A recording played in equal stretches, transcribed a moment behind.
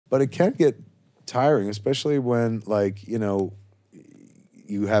But it can get tiring, especially when, like, you know,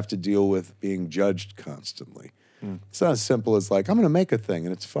 you have to deal with being judged constantly. It's not as simple as like, I'm going to make a thing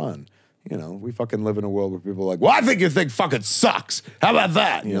and it's fun. You know, we fucking live in a world where people are like, well, I think your thing fucking sucks. How about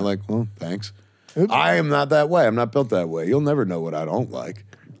that? And you're like, well, thanks. I am not that way. I'm not built that way. You'll never know what I don't like.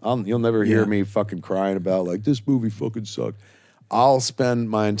 You'll never hear me fucking crying about like, this movie fucking sucked. I'll spend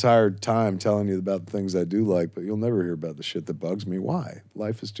my entire time telling you about the things I do like, but you'll never hear about the shit that bugs me. Why?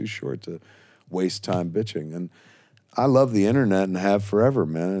 Life is too short to waste time bitching. And I love the internet and have forever,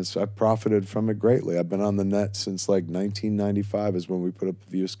 man. I've profited from it greatly. I've been on the net since like 1995 is when we put up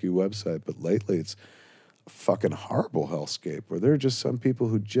the View Askew website. But lately it's a fucking horrible hellscape where there are just some people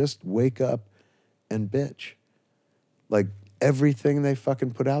who just wake up and bitch. Like everything they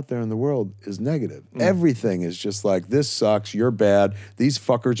fucking put out there in the world is negative. Everything is just like, this sucks, you're bad, these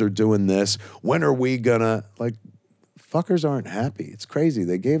fuckers are doing this, when are we gonna, like, fuckers aren't happy. It's crazy.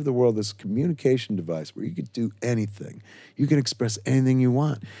 They gave the world this communication device where you could do anything. You can express anything you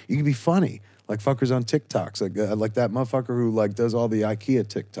want. You can be funny, like fuckers on TikToks, like that motherfucker who like does all the IKEA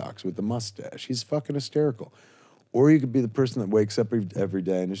TikToks with the mustache. He's fucking hysterical. Or you could be the person that wakes up every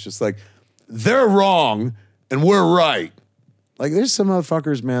day and it's just like, they're wrong and we're right. Like there's some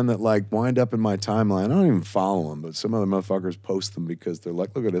motherfuckers, man, that like wind up in my timeline. I don't even follow them, but some other motherfuckers post them because they're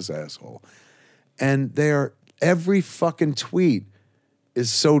like, look at this asshole. And they are, every fucking tweet is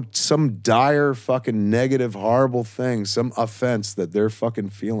some dire fucking negative, horrible thing, some offense that they're fucking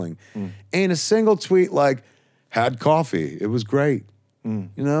feeling. Ain't a single tweet like, had coffee, it was great. You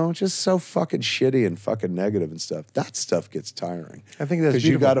know, just so fucking shitty and fucking negative and stuff. That stuff gets tiring. I think that's because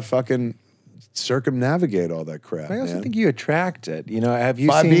you got to fucking circumnavigate all that crap. I also man. think you attract it. You know, have you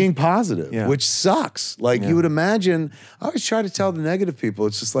by seen being positive, which sucks. Like you would imagine. I always try to tell the negative people,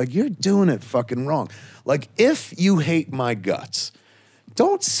 it's just like you're doing it fucking wrong. Like if you hate my guts,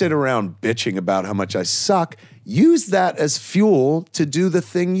 don't sit around bitching about how much I suck. Use that as fuel to do the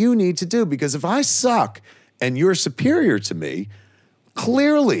thing you need to do. Because if I suck and you're superior to me,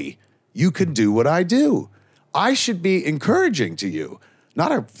 clearly you can do what I do. I should be encouraging to you.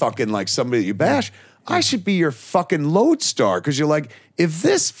 Not a fucking like somebody that you bash. I should be your fucking lodestar because you're like, if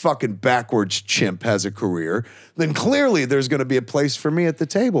this fucking backwards chimp has a career, then clearly there's going to be a place for me at the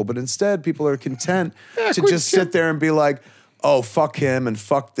table. But instead, people are content to just sit there and be like, oh, fuck him and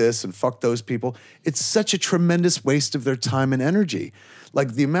fuck this and fuck those people. It's such a tremendous waste of their time and energy.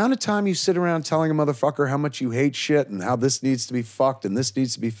 Like the amount of time you sit around telling a motherfucker how much you hate shit and how this needs to be fucked and this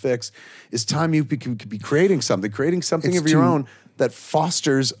needs to be fixed is time you could be creating something of your own that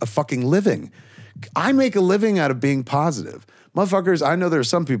fosters a fucking living. I make a living out of being positive. Motherfuckers, I know there are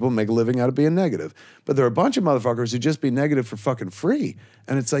some people who make a living out of being negative, but there are a bunch of motherfuckers who just be negative for fucking free.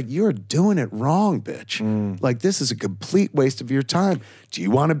 And it's like, you're doing it wrong, bitch. Like, this is a complete waste of your time. Do you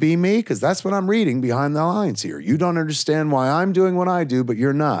want to be me? Because that's what I'm reading behind the lines here. You don't understand why I'm doing what I do, but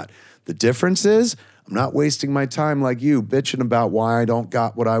you're not. The difference is, I'm not wasting my time like you bitching about why I don't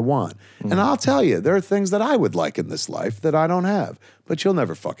got what I want. And I'll tell you, there are things that I would like in this life that I don't have, but you'll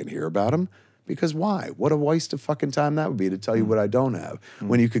never fucking hear about them. Because why? What a waste of fucking time that would be to tell you what I don't have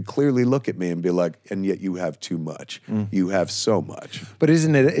when you could clearly look at me and be like, and yet you have too much. You have so much. But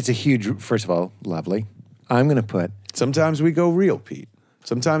isn't it, it's a huge, first of all, lovely. I'm going to put. Sometimes we go real, Pete.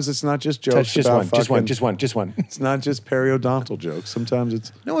 Sometimes it's not just jokes just about just one. It's not just periodontal jokes. Sometimes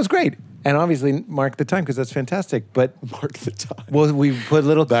it's... No, it's great. And obviously, mark the time because that's fantastic. But mark the time. Well, we put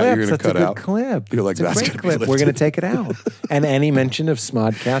little clips. That's a good clip. You're like, that's a great clip. We're going to take it out. And any mention of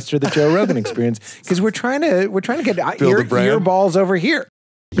Smodcast or the Joe Rogan Experience because we're trying to get ear balls over here.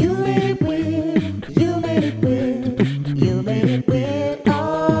 You